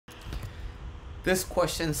This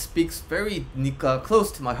question speaks very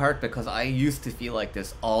close to my heart because I used to feel like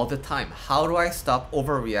this all the time. How do I stop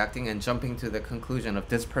overreacting and jumping to the conclusion of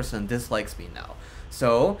this person dislikes me now?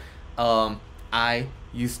 So, I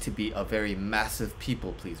used to be a very massive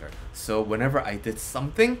people pleaser. So whenever I did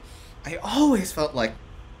something, I always felt like,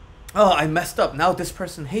 oh, I messed up. Now this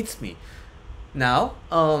person hates me. Now,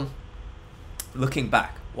 looking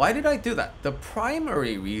back, why did I do that? The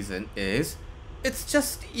primary reason is it's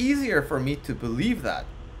just easier for me to believe that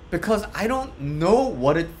because I don't know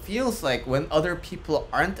what it feels like when other people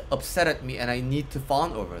aren't upset at me and I need to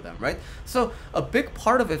fawn over them, right? So a big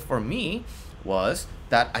part of it for me was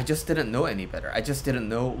that I just didn't know any better. I just didn't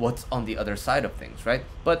know what's on the other side of things, right?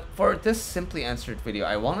 But for this simply answered video,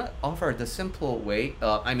 I want to offer the simple way,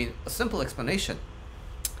 a simple explanation.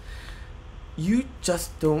 You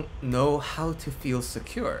just don't know how to feel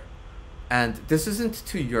secure. And this isn't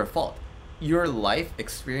to your fault. Your life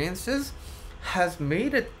experiences has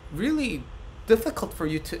made it really difficult for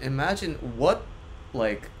you to imagine what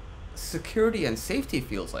like security and safety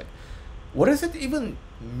feels like. What does it even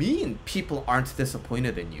mean people aren't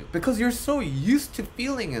disappointed in you? Because you're so used to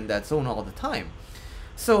feeling in that zone all the time.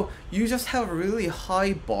 So you just have a really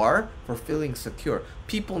high bar for feeling secure.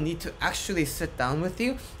 People need to actually sit down with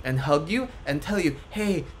you and hug you and tell you,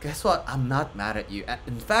 hey, guess what? I'm not mad at you.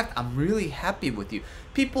 In fact, I'm really happy with you.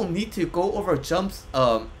 People need to go over jumps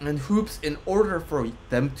and hoops in order for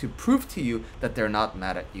them to prove to you that they're not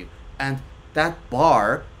mad at you. And that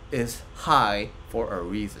bar is high for a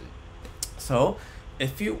reason. So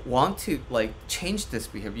if you want to like change this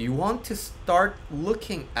behavior, you want to start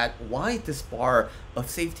looking at why this bar of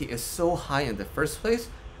safety is so high in the first place.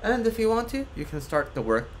 And if you want to, you can start the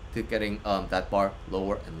work to getting that bar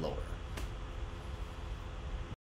lower and lower.